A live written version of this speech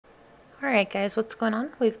Alright guys, what's going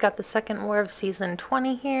on? We've got the second war of season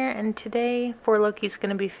 20 here, and today 4 Loki's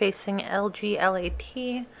going to be facing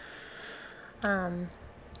LGLAT,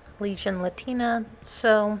 Legion Latina.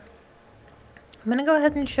 So I'm going to go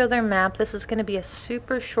ahead and show their map. This is going to be a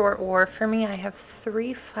super short war for me. I have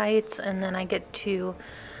 3 fights and then I get to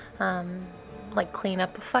like clean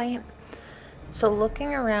up a fight. So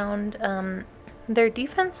looking around, their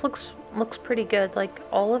defense looks pretty good. Like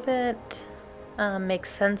all of it makes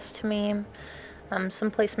sense to me. Some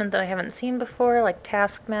placement that I haven't seen before, like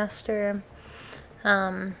Taskmaster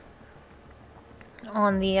on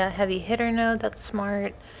the heavy hitter node. That's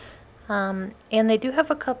smart. And they do have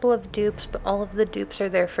a couple of dupes, but all of the dupes are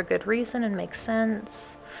there for good reason and make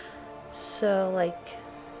sense. So like,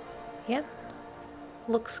 yeah,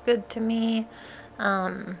 looks good to me.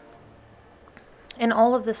 And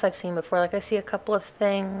all of this I've seen before. Like I see a couple of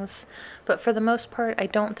things, but for the most part I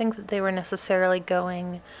don't think that they were necessarily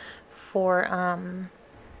going for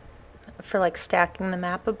like stacking the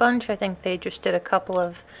map a bunch. I think they just did a couple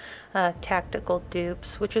of tactical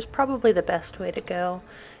dupes, which is probably the best way to go.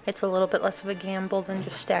 It's a little bit less of a gamble than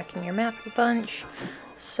just stacking your map a bunch.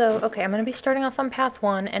 So okay, I'm going to be starting off on path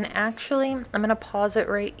 1, and actually I'm going to pause it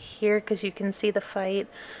right here because you can see the fight.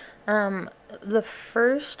 The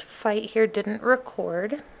first fight here didn't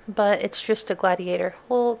record, but it's just a Gladiator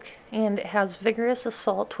Hulk, and it has Vigorous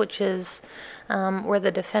Assault, which is where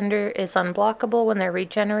the defender is unblockable when they're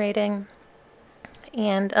regenerating,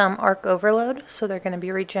 and Arc Overload, so they're going to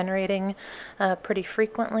be regenerating pretty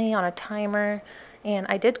frequently on a timer. And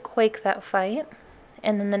I did Quake that fight,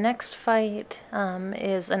 and then the next fight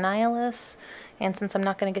is Annihilus, and since I'm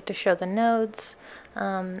not going to get to show the nodes,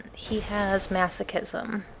 he has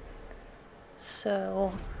Masochism.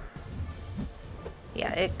 So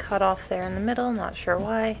yeah, it cut off there in the middle, not sure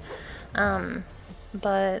why,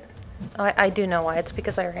 but I do know why. It's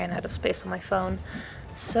because I ran out of space on my phone.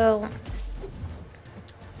 So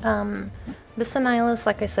this Annihilus,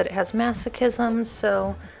 like I said, it has Masochism,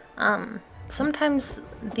 so sometimes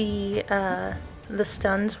the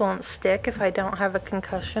stuns won't stick if I don't have a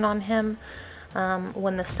concussion on him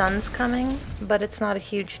when the stun's coming, but it's not a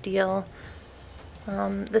huge deal.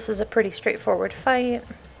 This is a pretty straightforward fight,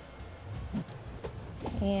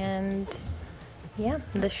 and yeah,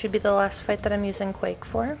 this should be the last fight that I'm using Quake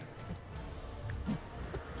for.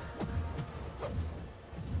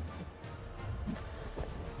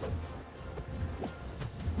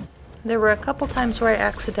 There were a couple times where I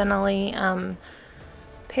accidentally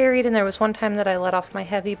parried, and there was one time that I let off my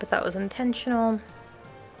heavy, but that was intentional,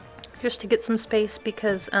 just to get some space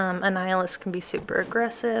because Annihilus can be super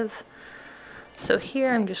aggressive. So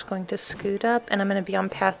here I'm just going to scoot up, and I'm going to be on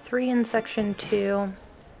path 3 in section 2.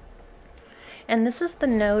 And this is the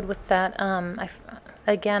node with that,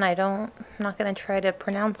 again, I'm not going to try to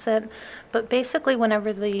pronounce it, but basically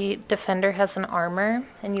whenever the defender has an armor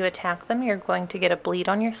and you attack them, you're going to get a bleed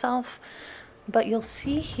on yourself. But you'll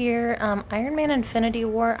see here, Iron Man Infinity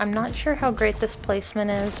War, I'm not sure how great this placement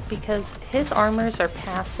is because his armors are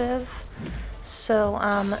passive. So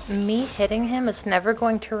me hitting him is never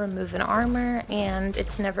going to remove an armor, and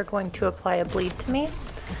it's never going to apply a bleed to me.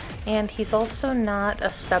 And he's also not a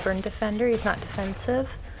stubborn defender, he's not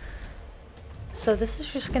defensive. So this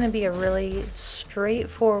is just going to be a really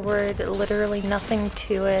straightforward, literally nothing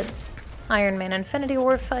to it, Iron Man Infinity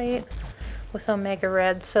War fight with Omega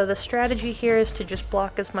Red. So the strategy here is to just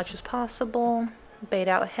block as much as possible, bait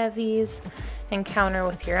out heavies, and counter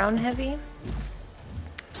with your own heavy.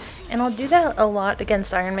 And I'll do that a lot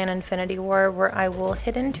against Iron Man Infinity War, where I will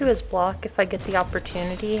hit into his block if I get the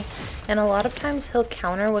opportunity, and a lot of times he'll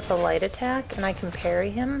counter with a light attack and I can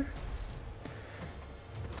parry him.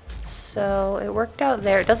 So it worked out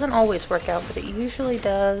there. It doesn't always work out, but it usually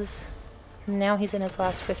does. Now he's in his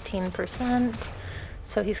last 15%,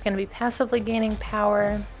 so he's going to be passively gaining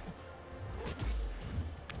power.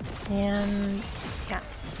 And yeah,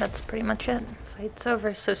 that's pretty much it. Fight's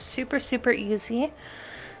over. So super, super easy.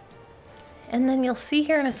 And then you'll see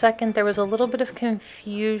here in a second there was a little bit of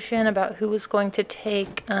confusion about who was going to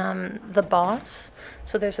take the boss.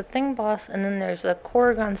 So there's a Thing boss, and then there's a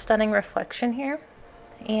Korrigan Stunning Reflection here.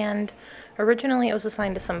 And originally it was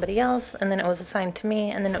assigned to somebody else, and then it was assigned to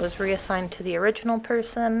me, and then it was reassigned to the original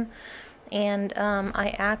person. And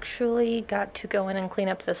I actually got to go in and clean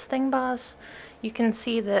up this Thing boss. You can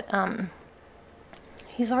see that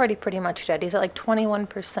he's already pretty much dead. He's at like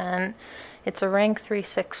 21%. It's a rank 3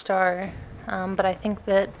 6-star. But I think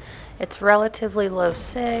that it's relatively low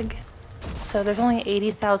sig, so there's only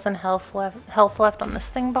 80,000 health left on this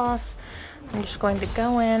Thing boss. I'm just going to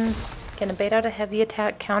go in, gonna bait out a heavy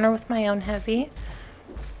attack, counter with my own heavy,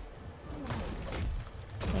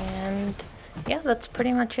 and yeah, that's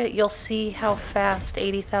pretty much it. You'll see how fast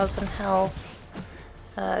 80,000 health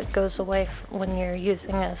goes away when you're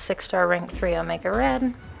using a 6-star rank 3 Omega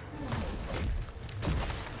Red.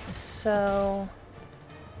 So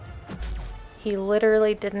he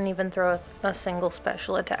literally didn't even throw a single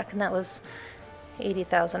special attack, and that was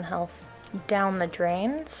 80,000 health down the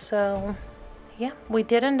drain. So yeah, we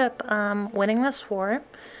did end up winning this war.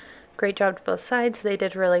 Great job to both sides. They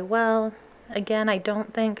did really well. Again, I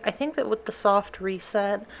think that with the soft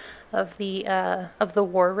reset of the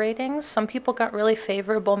war ratings, some people got really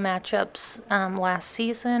favorable matchups last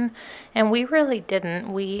season, and we really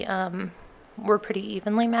didn't. We were pretty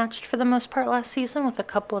evenly matched for the most part last season, with a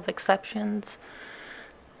couple of exceptions.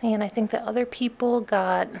 And I think that other people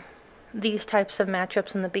got these types of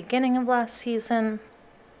matchups in the beginning of last season,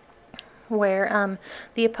 where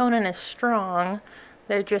the opponent is strong.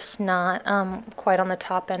 They're just not quite on the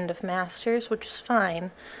top end of Masters, which is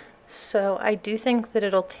fine. So I do think that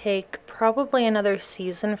it'll take probably another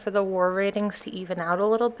season for the war ratings to even out a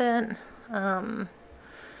little bit.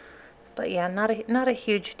 But yeah, not a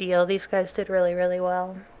huge deal. These guys did really, really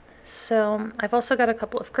well. So I've also got a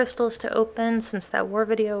couple of crystals to open since that war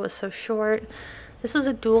video was so short. This is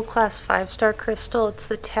a dual class 5-star crystal. It's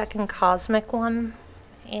the Tech and Cosmic one.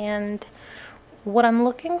 And what I'm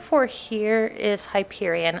looking for here is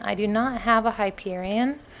Hyperion. I do not have a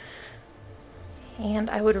Hyperion, and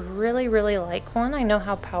I would really, really like one. I know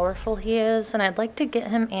how powerful he is, and I'd like to get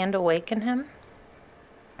him and awaken him.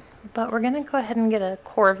 But we're going to go ahead and get a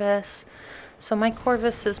Corvus. So my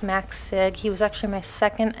Corvus is Max Sig. He was actually my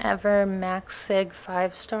second ever Max Sig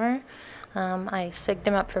 5-star. I sigged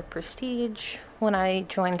him up for Prestige when I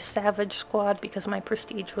joined Savage Squad because my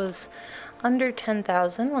Prestige was under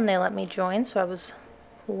 10,000 when they let me join, so I was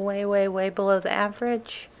way, way, way below the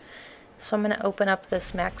average. So I'm going to open up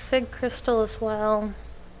this Max Sig crystal as well.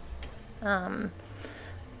 I'm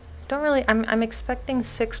expecting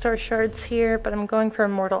 6-star shards here, but I'm going for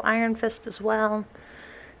Immortal Iron Fist as well.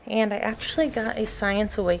 And I actually got a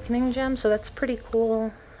Science Awakening gem, so that's pretty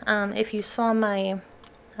cool. If you saw my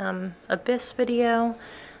Abyss video,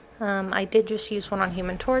 I did just use one on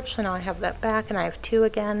Human Torch, so now I have that back, and I have 2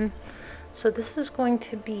 again. So this is going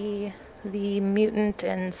to be the Mutant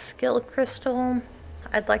and Skill Crystal.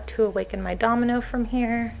 I'd like to awaken my Domino from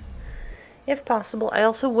here, if possible. I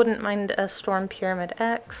also wouldn't mind a Storm Pyramid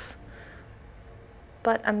X,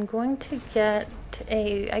 but I'm going to get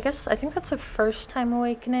I think that's a first time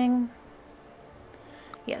awakening.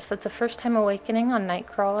 Yes, that's a first time awakening on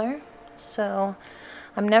Nightcrawler. So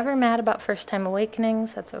I'm never mad about first time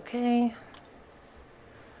awakenings, that's okay.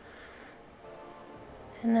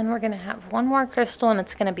 And then we're going to have one more crystal, and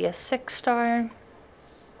it's going to be a 6-star.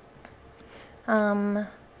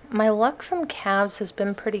 My luck from calves has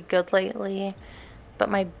been pretty good lately,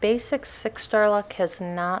 but my basic 6-star luck has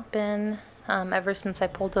not been, ever since I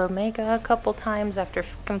pulled Omega a couple times after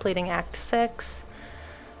completing Act 6.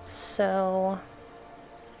 So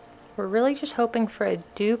we're really just hoping for a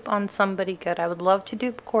dupe on somebody good. I would love to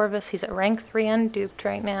dupe Corvus. He's at rank 3 unduped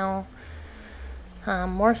right now.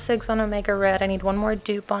 More Sigs on Omega Red. I need one more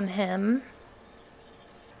dupe on him.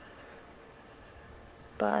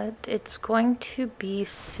 But it's going to be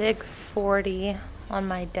Sig 40 on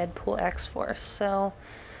my Deadpool X-Force. So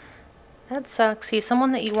that sucks. He's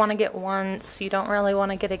someone that you want to get once. You don't really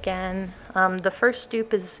want to get again. The first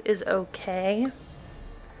dupe is okay.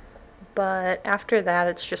 But after that,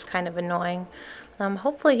 it's just kind of annoying.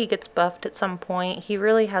 Hopefully he gets buffed at some point. He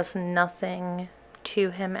really has nothing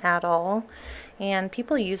to him at all. And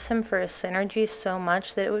people use him for his synergy so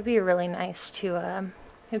much that it would be really nice to,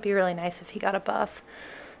 it'd be really nice if he got a buff.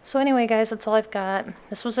 So anyway, guys, that's all I've got.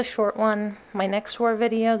 This was a short one. My next war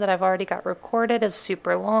video that I've already got recorded is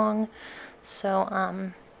super long. So,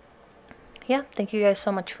 yeah, thank you guys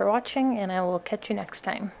so much for watching, and I will catch you next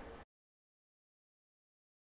time.